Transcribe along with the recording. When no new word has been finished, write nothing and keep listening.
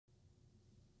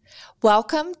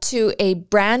Welcome to a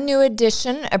brand new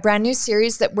edition, a brand new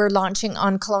series that we're launching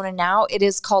on KelownaNow. It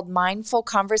is called Mindful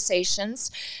Conversations,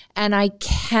 and I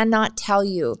cannot tell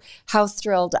you how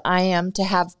thrilled I am to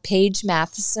have Paige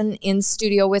Mathison in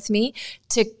studio with me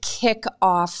to kick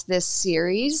off this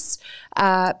series.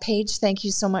 Paige, thank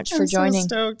you so much for joining. I'm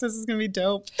so stoked. This is going to be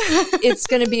dope. It's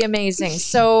going to be amazing.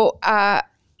 So,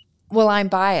 well, I'm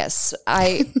biased.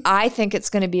 I think it's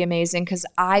going to be amazing because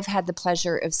I've had the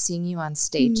pleasure of seeing you on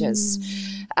stages.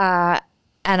 And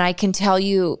I can tell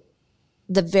you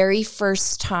the very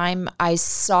first time I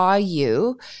saw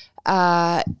you,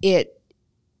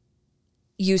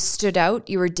 you stood out,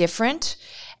 you were different.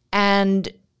 And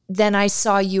then I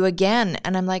saw you again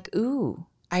and I'm like, ooh,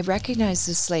 I recognize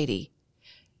this lady.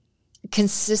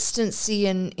 Consistency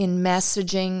in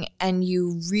messaging, and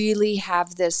you really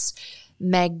have this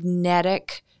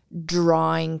magnetic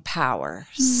drawing power.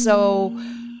 So,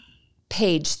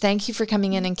 Paige, thank you for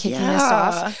coming in and kicking us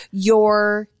off.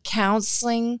 Your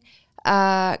counseling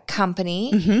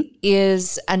company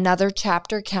is Another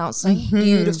Chapter Counselling.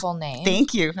 Beautiful name.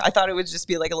 Thank you. I thought it would just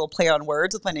be like a little play on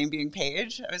words with my name being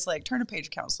Paige. I was like, Turner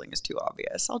Paige Counseling is too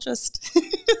obvious. I'll just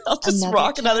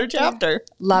rock another chapter.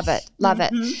 Love it. Love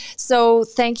it. So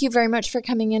thank you very much for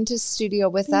coming into studio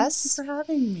with us. Thank you for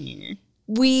having me.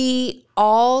 We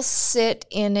all sit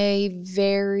in a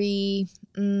very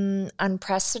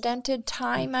unprecedented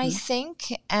time, I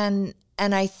think. And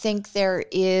I think there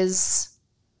is,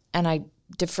 and I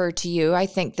defer to you, I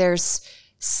think there's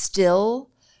still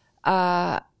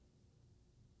an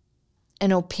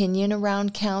opinion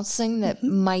around counseling that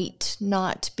might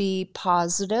not be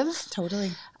positive.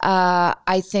 Totally.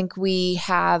 I think we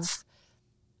have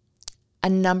a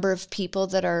number of people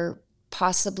that are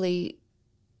possibly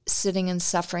sitting and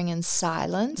suffering in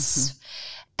silence.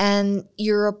 And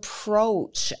your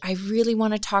approach, I really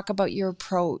want to talk about your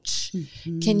approach.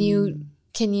 Can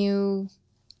you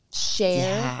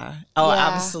share? Yeah. Oh,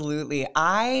 absolutely.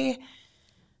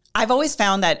 I've always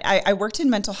found that I worked in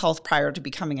mental health prior to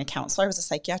becoming a counselor. I was a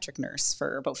psychiatric nurse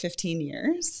for about 15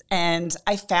 years. And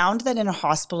I found that in a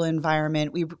hospital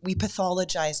environment, we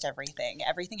pathologized everything.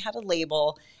 Everything had a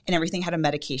label and everything had a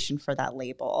medication for that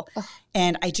label.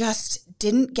 And I just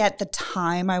didn't get the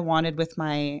time I wanted with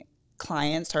my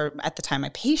clients, or at the time my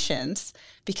patients,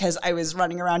 because I was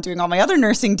running around doing all my other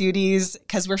nursing duties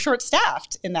because we're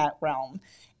short-staffed in that realm.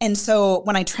 And so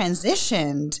when I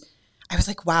transitioned, I was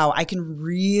like, wow, I can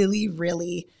really,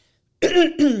 really,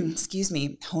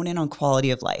 hone in on quality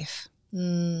of life.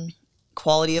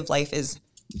 Quality of life is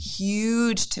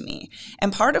huge to me.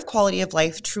 And part of quality of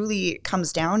life truly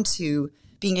comes down to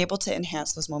being able to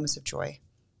enhance those moments of joy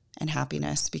and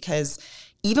happiness, because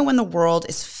even when the world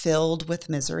is filled with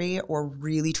misery or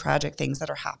really tragic things that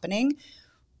are happening,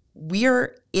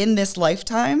 we're in this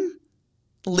lifetime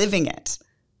living it.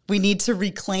 We need to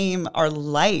reclaim our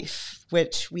life,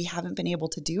 which we haven't been able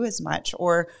to do as much,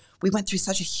 or we went through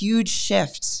such a huge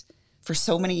shift for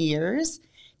so many years.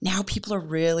 Now people are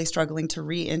really struggling to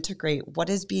reintegrate what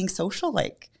is being social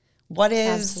like. What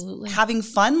is having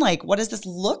fun like? What does this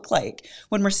look like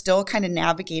when we're still kind of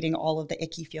navigating all of the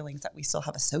icky feelings that we still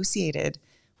have associated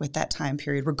with that time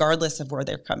period, regardless of where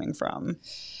they're coming from?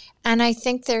 And I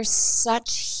think there's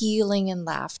such healing in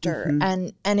laughter.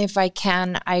 And if I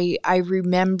can, I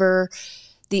remember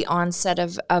the onset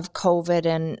of COVID.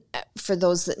 And for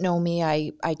those that know me,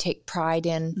 I take pride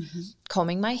in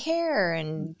combing my hair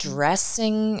and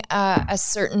dressing a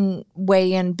certain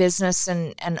way in business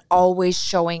and always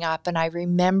showing up. And I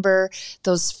remember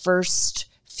those first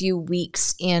few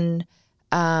weeks in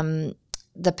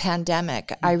the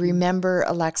pandemic. I remember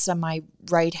Alexa, my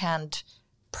right-hand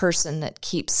person that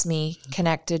keeps me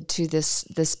connected to this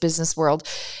business world.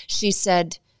 She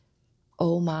said,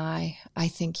 oh my, I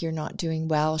think you're not doing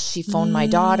well. She phoned my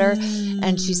daughter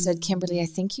and she said, Kimberly, I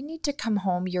think you need to come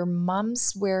home. Your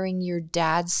mom's wearing your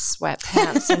dad's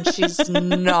sweatpants and she's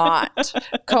not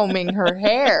combing her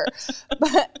hair.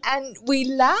 And we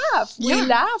laugh,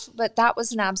 but that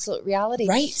was an absolute reality.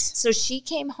 Right. So she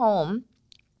came home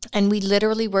and we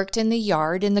literally worked in the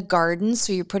yard, in the garden.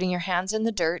 So you're putting your hands in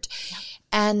the dirt.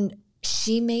 And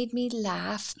she made me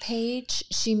laugh, Paige.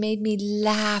 She made me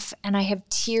laugh, and I have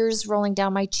tears rolling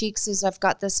down my cheeks as I've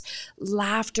got this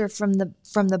laughter from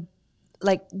the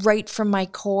like right from my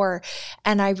core.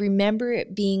 And I remember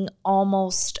it being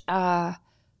almost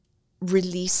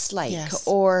release-like,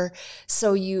 or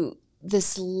so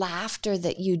this laughter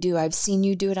that you do. I've seen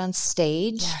you do it on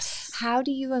stage. Yes. How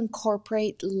do you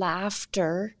incorporate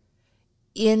laughter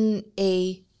in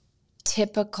a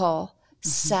typical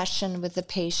session with the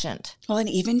patient. Well, and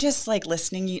even just like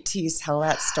listening to you tell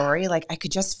that story, like I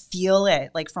could just feel it,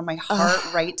 like from my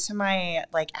heart right to my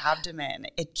like abdomen.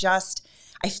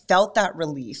 I felt that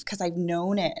relief because I've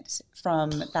known it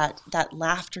from that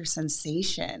laughter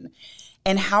sensation.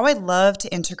 And how I love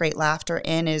to integrate laughter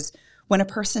in is when a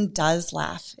person does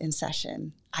laugh in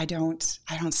session, I don't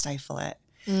stifle it.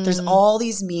 There's all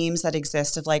these memes that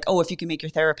exist of like, oh, if you can make your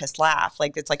therapist laugh,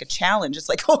 like it's like a challenge. It's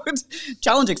like, oh,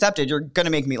 challenge accepted. You're going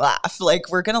to make me laugh. Like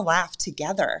we're going to laugh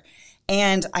together.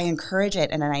 And I encourage it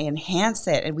and then I enhance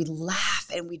it and we laugh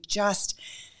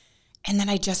and then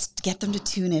I just get them to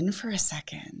tune in for a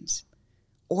second.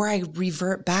 Or I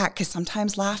revert back because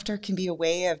sometimes laughter can be a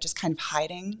way of just kind of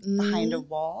hiding behind a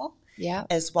wall. Yeah.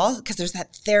 As well, because there's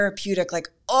that therapeutic, like,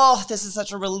 oh, this is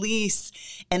such a release.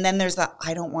 And then there's that,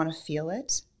 I don't want to feel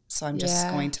it. So I'm just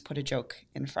going to put a joke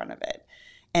in front of it.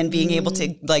 And being able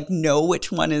to like know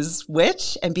which one is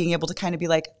which and being able to kind of be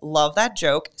like, love that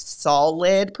joke,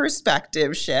 solid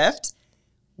perspective shift.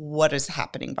 What is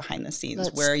happening behind the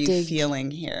scenes? Where are you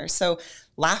feeling here? So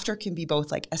laughter can be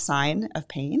both like a sign of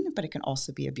pain, but it can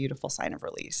also be a beautiful sign of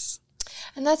release.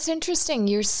 And that's interesting.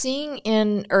 You're seeing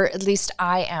or at least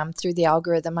I am through the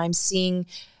algorithm, I'm seeing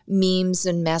memes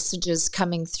and messages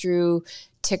coming through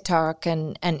TikTok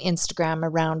and Instagram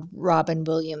around Robin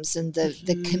Williams and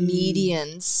the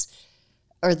comedians,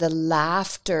 or the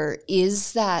laughter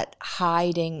is that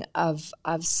hiding of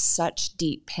such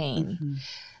deep pain.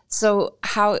 So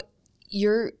how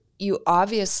you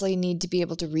obviously need to be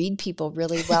able to read people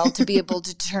really well to be able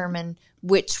to determine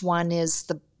which one is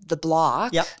the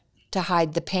block. Yep. To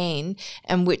hide the pain,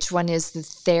 and which one is the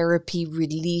therapy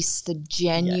release, the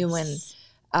genuine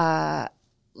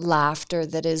laughter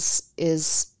that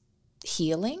is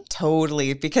healing?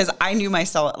 Totally, because I knew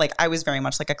myself, like I was very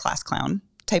much like a class clown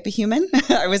type of human.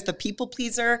 I was the people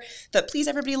pleaser, that please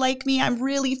everybody like me, I'm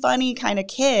really funny kind of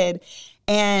kid.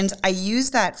 And I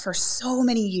used that for so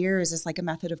many years as like a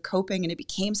method of coping, and it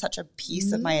became such a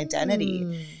piece of my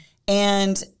identity.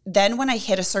 And then when I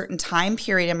hit a certain time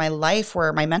period in my life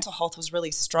where my mental health was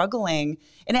really struggling,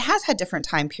 and it has had different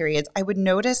time periods, I would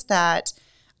notice that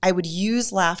I would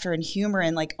use laughter and humor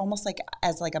and like almost like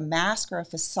as like a mask or a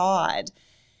facade.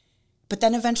 But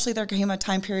then eventually there came a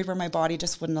time period where my body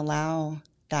just wouldn't allow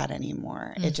that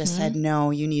anymore. It just said,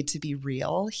 no, you need to be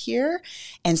real here.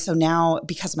 And so now,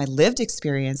 because of my lived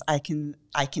experience, I can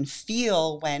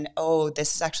feel when, oh,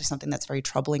 this is actually something that's very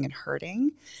troubling and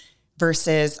hurting.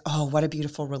 Versus, oh, what a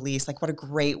beautiful release. Like, what a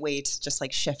great way to just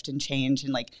like shift and change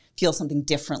and like feel something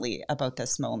differently about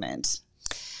this moment.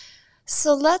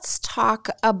 So let's talk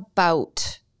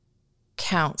about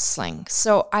counseling.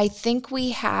 So I think we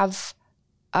have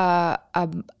a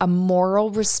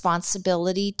moral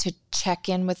responsibility to check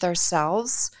in with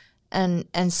ourselves and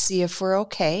see if we're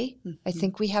okay. I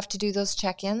think we have to do those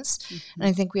check-ins. And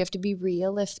I think we have to be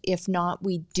real. If not,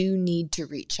 we do need to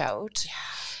reach out. Yeah.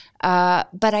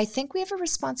 But I think we have a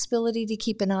responsibility to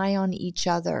keep an eye on each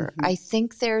other. I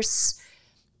think there's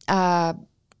denial,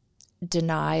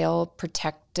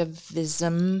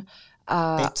 protectivism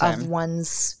of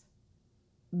one's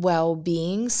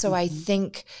well-being. So I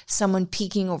think someone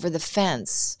peeking over the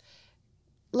fence,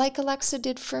 like Alexa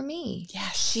did for me.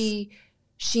 Yes.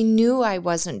 She knew I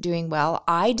wasn't doing well.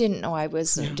 I didn't know I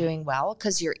wasn't doing well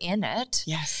because you're in it.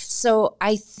 Yes. So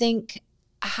I think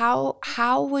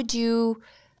how would you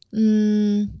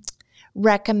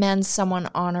recommend someone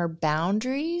honor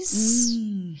boundaries,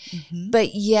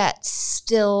 but yet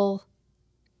still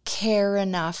care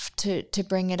enough to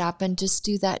bring it up and just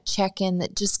do that check-in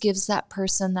that just gives that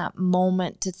person that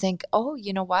moment to think, oh,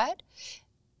 you know what?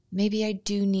 Maybe I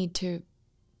do need to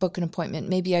book an appointment.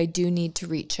 Maybe I do need to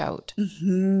reach out.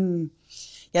 Yeah,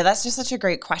 that's just such a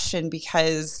great question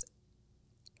because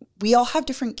we all have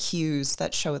different cues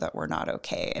that show that we're not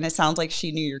okay. And it sounds like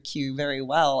she knew your cue very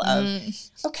well of,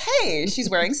 okay, she's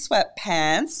wearing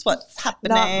sweatpants. What's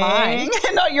happening? Not mine.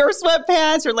 Not your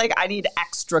sweatpants. You're like, I need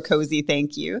extra cozy,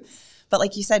 thank you. But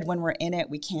like you said, when we're in it,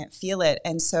 we can't feel it.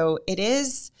 And so it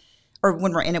is, or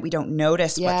when we're in it, we don't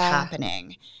notice what's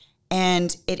happening.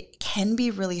 And it can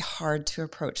be really hard to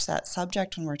approach that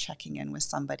subject when we're checking in with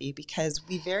somebody because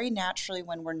we very naturally,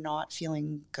 when we're not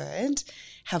feeling good,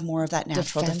 have more of that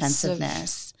natural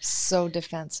defensiveness. So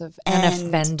defensive and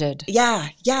offended. Yeah.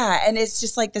 And it's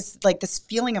just like this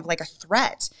feeling of like a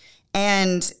threat.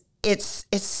 And it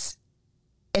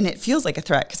feels like a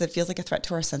threat because it feels like a threat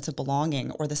to our sense of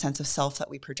belonging or the sense of self that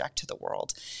we project to the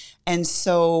world. And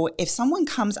so if someone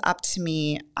comes up to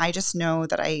me, I just know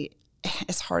that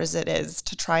as hard as it is,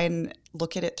 to try and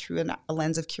look at it through a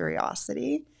lens of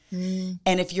curiosity And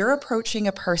if you're approaching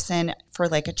a person for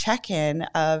like a check-in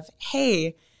of,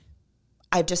 hey,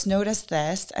 I've just noticed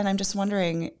this and I'm just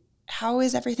wondering, how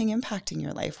is everything impacting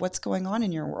your life? What's going on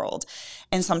in your world?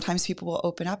 And sometimes people will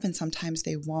open up and sometimes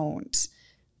they won't.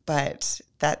 But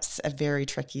that's a very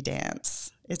tricky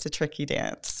dance. It's a tricky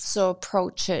dance. So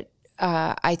approach it,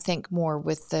 I think, more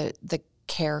with the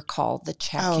care call, the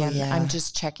check-in. Oh, yeah. I'm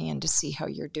just checking in to see how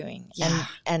you're doing. Yeah.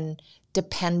 And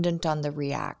dependent on the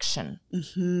reaction.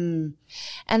 Mm-hmm.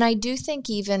 And I do think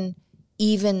even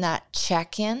that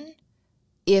check-in,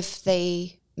 if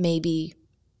they maybe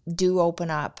do open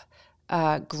up,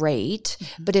 great.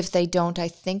 Mm-hmm. But if they don't, I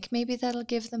think maybe that'll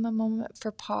give them a moment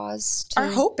for pause. Our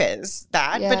hope is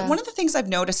that. Yeah. But one of the things I've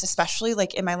noticed, especially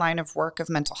like in my line of work of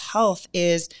mental health,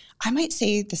 is I might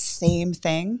say the same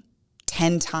thing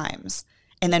 10 times.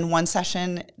 And then one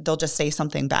session, they'll just say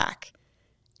something back.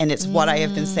 And it's what I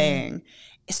have been saying.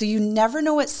 So you never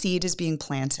know what seed is being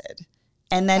planted.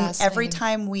 And then every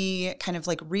time we kind of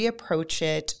like reapproach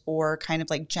it or kind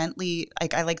of like gently,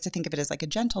 like I like to think of it as like a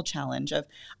gentle challenge of,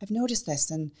 I've noticed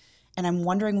this and I'm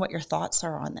wondering what your thoughts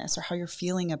are on this or how you're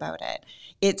feeling about it.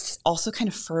 It's also kind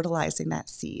of fertilizing that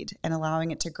seed and allowing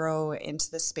it to grow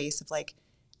into the space of like,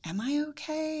 am I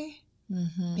okay?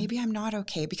 Mm-hmm. Maybe I'm not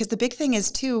okay. Because the big thing is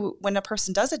too, when a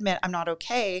person does admit I'm not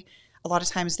okay, a lot of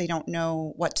times they don't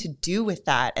know what to do with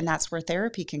that. And that's where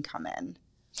therapy can come in.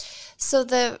 So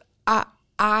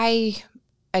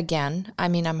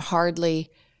I'm hardly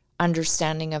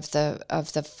understanding of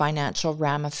the financial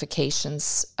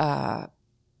ramifications at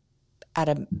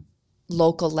a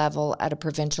local level, at a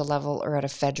provincial level, or at a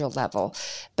federal level.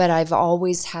 But I've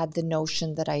always had the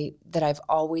notion that I've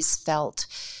always felt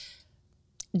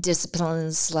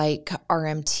disciplines like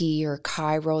RMT or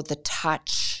Chiro, the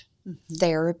touch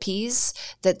therapies,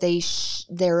 that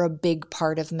they're a big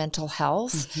part of mental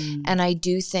health. Mm-hmm. And I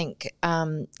do think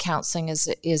counseling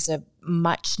is a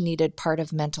much needed part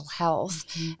of mental health.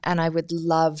 Mm-hmm. And I would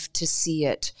love to see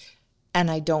it.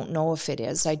 And I don't know if it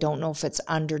is. I don't know if it's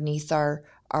underneath our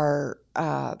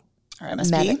MSP?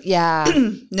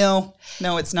 No,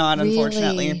 it's not, really?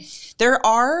 Unfortunately. There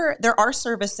are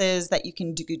services that you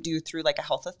can do through like a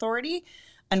health authority.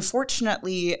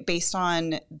 Unfortunately, based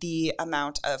on the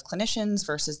amount of clinicians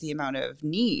versus the amount of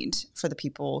need for the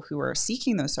people who are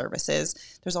seeking those services,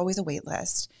 there's always a wait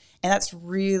list. And that's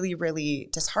really, really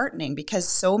disheartening because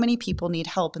so many people need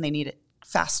help and they need it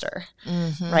faster,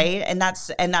 right? And that's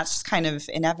just kind of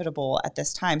inevitable at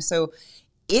this time. So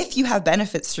if you have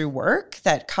benefits through work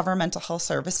that cover mental health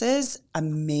services,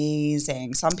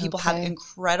 amazing. Some people have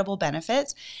incredible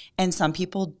benefits and some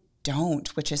people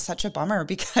don't, which is such a bummer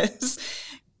because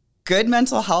good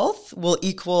mental health will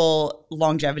equal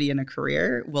longevity in a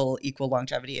career, will equal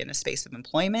longevity in a space of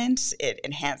employment. It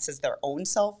enhances their own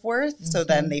self-worth. Mm-hmm. So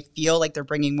then they feel like they're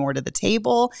bringing more to the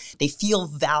table. They feel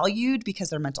valued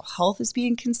because their mental health is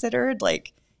being considered.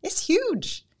 Like, it's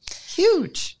huge,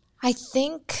 huge. I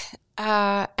think,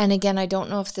 and again, I don't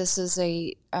know if this is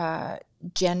a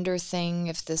gender thing,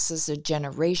 if this is a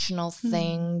generational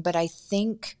thing, but I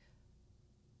think,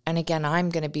 and again, I'm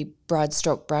going to be broad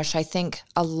stroke brush, I think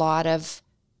a lot of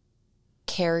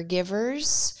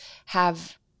caregivers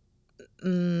have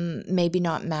maybe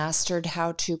not mastered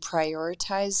how to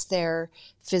prioritize their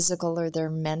physical or their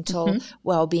mental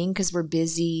well-being because we're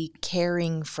busy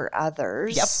caring for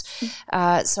others.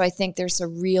 Yep. So I think there's a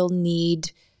real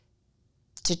need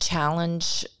to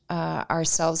challenge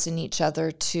ourselves and each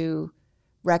other to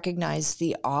recognize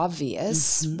the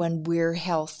obvious. When we're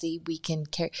healthy, we can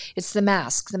care. It's the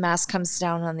mask. The mask comes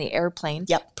down on the airplane.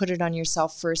 Yep. Put it on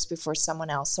yourself first before someone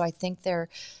else. So I think there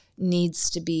needs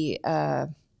to be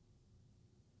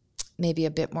maybe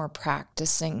a bit more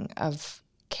practicing of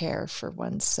care for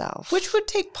oneself. Which would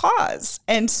take pause.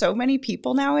 And so many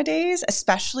people nowadays,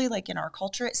 especially like in our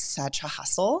culture, it's such a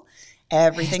hustle.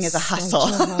 Everything is a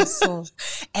hustle.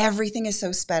 Everything is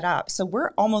so sped up. So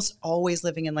we're almost always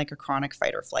living in like a chronic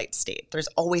fight or flight state. There's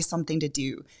always something to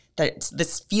do. That's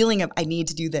this feeling of I need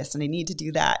to do this and I need to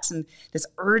do that. And this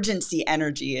urgency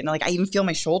energy. And like I even feel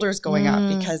my shoulders going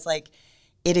up because like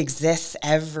it exists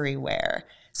everywhere.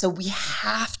 So we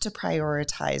have to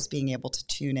prioritize being able to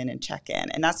tune in and check in.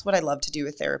 And that's what I love to do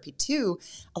with therapy too.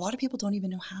 A lot of people don't even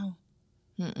know how.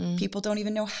 People don't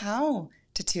even know how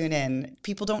to tune in.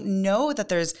 People don't know that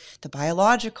there's the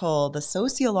biological, the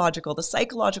sociological, the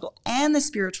psychological, and the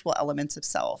spiritual elements of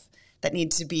self that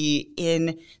need to be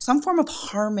in some form of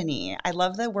harmony. I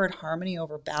love the word harmony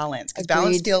over balance because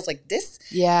balance feels like this,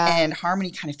 and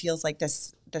harmony kind of feels like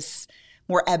this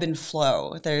more ebb and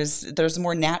flow. There's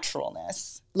more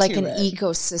naturalness. like an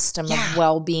ecosystem of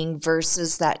well-being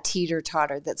versus that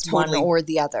teeter-totter that's one or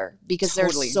the other, because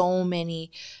there's so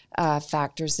many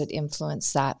factors that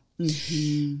influence that.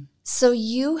 Mm-hmm. So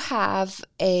you have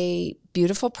a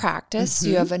beautiful practice.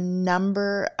 Mm-hmm. You have a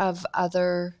number of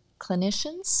other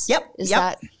clinicians. Yep. Is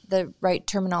that the right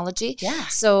terminology? Yeah.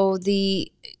 So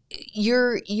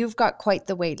you've got quite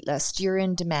the wait list. You're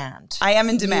in demand. I am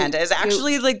in demand. It's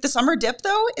actually like the summer dip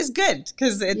though is good,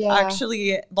 because it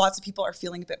actually, lots of people are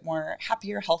feeling a bit more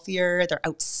happier, healthier. They're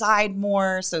outside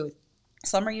more. So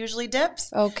summer usually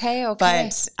dips. Okay.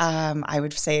 But I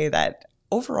would say that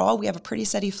overall, we have a pretty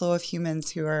steady flow of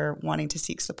humans who are wanting to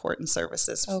seek support and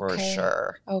services for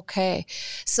sure. Okay.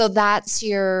 So that's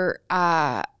your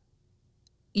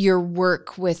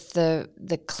work with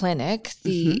the clinic,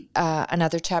 the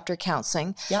Another Chapter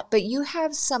Counselling. Yep. But you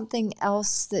have something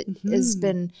else that has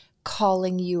been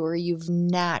calling you, or you've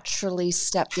naturally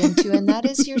stepped into, and that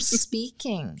is your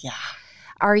speaking. Yeah.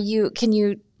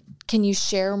 Can you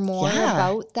share more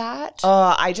about that?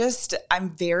 I'm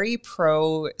very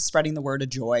pro spreading the word of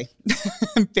joy.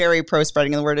 I'm very pro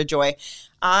spreading the word of joy.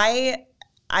 I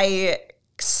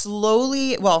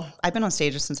slowly, I've been on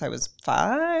stages since I was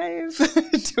 5,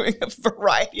 doing a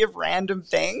variety of random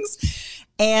things.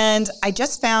 And I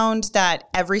just found that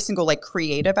every single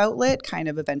creative outlet kind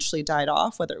of eventually died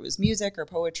off, whether it was music or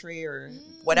poetry or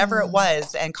whatever it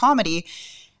was, and comedy.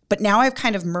 But now I've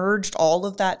kind of merged all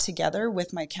of that together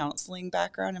with my counseling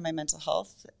background and my mental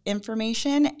health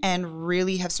information, and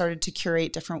really have started to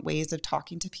curate different ways of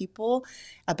talking to people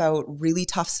about really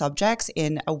tough subjects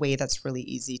in a way that's really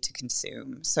easy to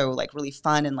consume. So really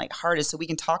fun and lighthearted. So we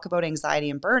can talk about anxiety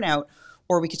and burnout,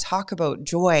 or we could talk about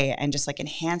joy and just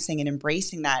enhancing and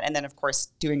embracing that. And then of course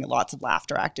doing lots of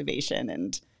laughter activation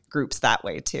and groups that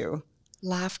way too.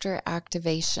 Laughter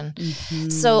activation. Mm-hmm.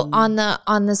 So on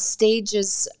the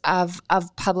stages of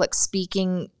public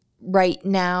speaking right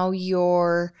now,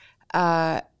 you're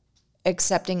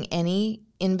accepting any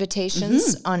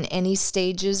invitations on any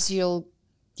stages. You'll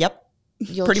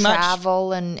pretty travel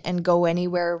much. and go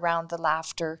anywhere around the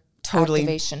laughter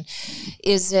activation.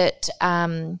 Is it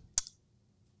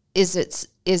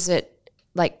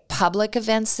like public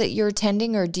events that you're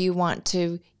attending, or do you want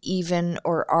to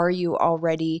or are you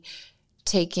already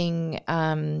taking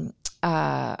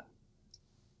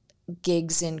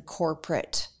gigs in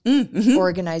corporate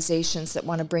organizations that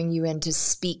want to bring you in to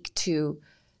speak to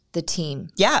the team?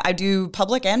 Yeah, I do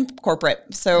public and corporate.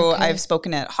 So I've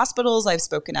spoken at hospitals. I've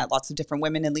spoken at lots of different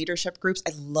women in leadership groups.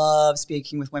 I love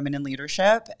speaking with women in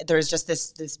leadership. There's just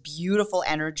this beautiful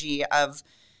energy of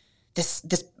this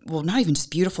not even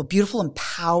just beautiful and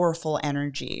powerful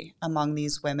energy among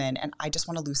these women. And I just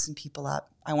want to loosen people up.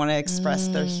 I want to express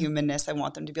their humanness. I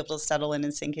want them to be able to settle in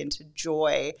and sink into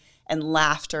joy and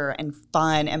laughter and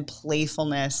fun and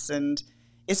playfulness. And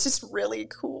it's just really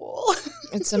cool.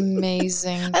 It's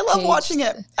amazing. I love watching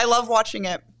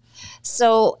it.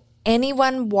 So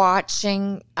anyone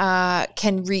watching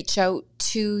can reach out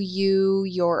to you,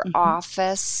 your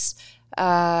office.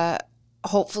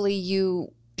 Hopefully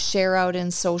you share out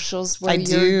in socials where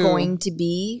you're going to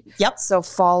be. Yep. So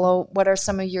what are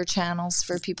some of your channels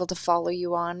for people to follow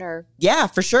you on? Or yeah,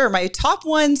 for sure. My top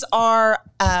ones are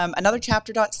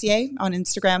anotherchapter.ca on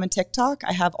Instagram and TikTok.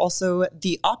 I have also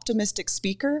The Optimistic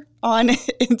Speaker on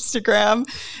Instagram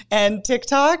and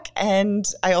TikTok. And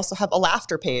I also have a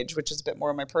laughter page, which is a bit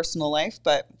more of my personal life,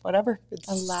 but whatever. It's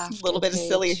a little bit page. Of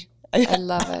silly. I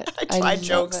love it. I try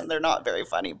jokes and they're not very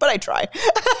funny, but I try.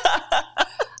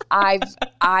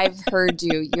 I've heard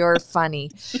you. You're funny.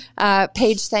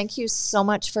 Paige, thank you so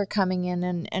much for coming in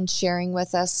and sharing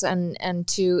with us. And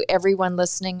to everyone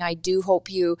listening, I do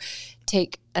hope you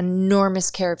take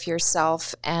enormous care of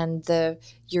yourself and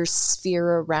your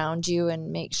sphere around you,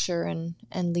 and make sure and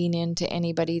lean into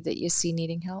anybody that you see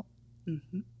needing help.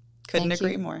 Mm-hmm. Couldn't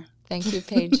agree more. Thank you,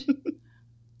 Paige.